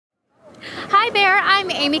Hi there,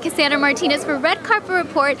 I'm Amy Casandra Martinez for Red Carpet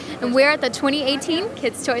Report, and we're at the 2018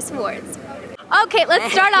 Kids' Choice Awards. Okay,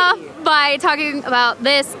 let's start off by talking about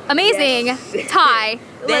this amazing tie.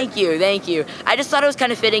 Thank you. I just thought it was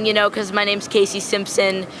kind of fitting, you know, because my name's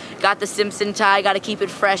SImpson. Got the Simpson tie, got to keep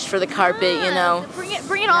it fresh for the carpet, you know.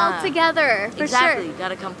 Bring it all together, for exactly. sure. Got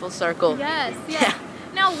to come full circle. Yes.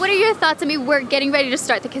 Now, what are your thoughts? I mean, we're getting ready to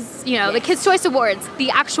start the Kids' Choice Awards,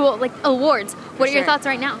 the actual awards. What are your thoughts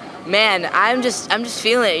right now? Man, I'm just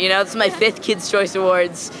feeling it. You know, this is my 5th Kids' Choice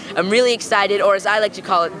Awards. I'm really excited, or as I like to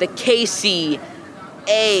call it, the KCA's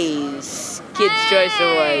Kids' Choice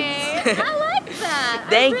Awards. I like that.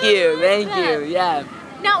 Thank you. Yeah.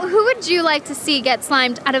 Now, who would you like to see get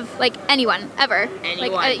slimed out of anyone ever?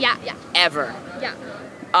 Anyone? Yeah. Ever. Yeah.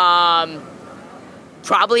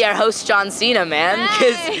 Probably our host John Cena, man.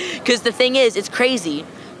 Because the thing is, it's crazy.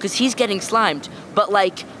 Because he's getting slimed, but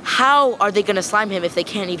how are they gonna slime him if they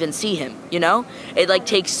can't even see him? You know, it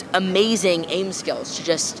takes amazing aim skills to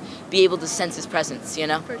just be able to sense his presence. You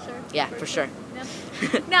know. For sure. Yeah, for sure.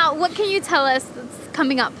 Yeah. Now, what can you tell us that's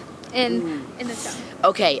coming up in this show?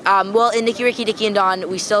 Okay. Well, in Nicky, Ricky, Dicky, and Dawn,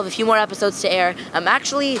 we still have a few more episodes to air. We've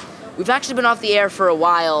actually been off the air for a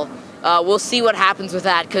while. We'll see what happens with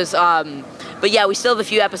that, because. But yeah, we still have a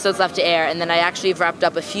few episodes left to air, and then I actually have wrapped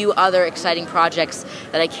up a few other exciting projects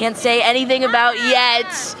that I can't say anything about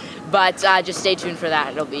yet, but just stay tuned for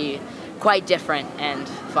that. It'll be quite different and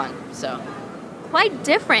fun, so. Quite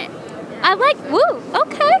different. Okay.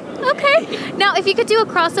 Now, if you could do a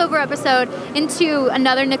crossover episode into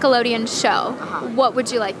another Nickelodeon show, what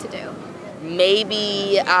would you like to do?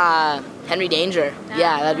 Maybe Henry Danger.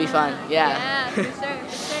 Yeah, that'd be fun. Yeah, for sure.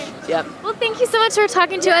 Yep. Well, thank you so much for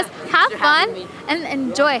talking to us. Have fun and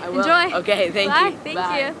enjoy. Okay, thank you. Thank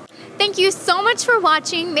you. Thank you so much for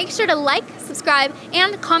watching. Make sure to like, subscribe,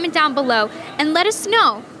 and comment down below, and let us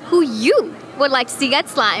know who you would like to see get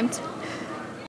slimed.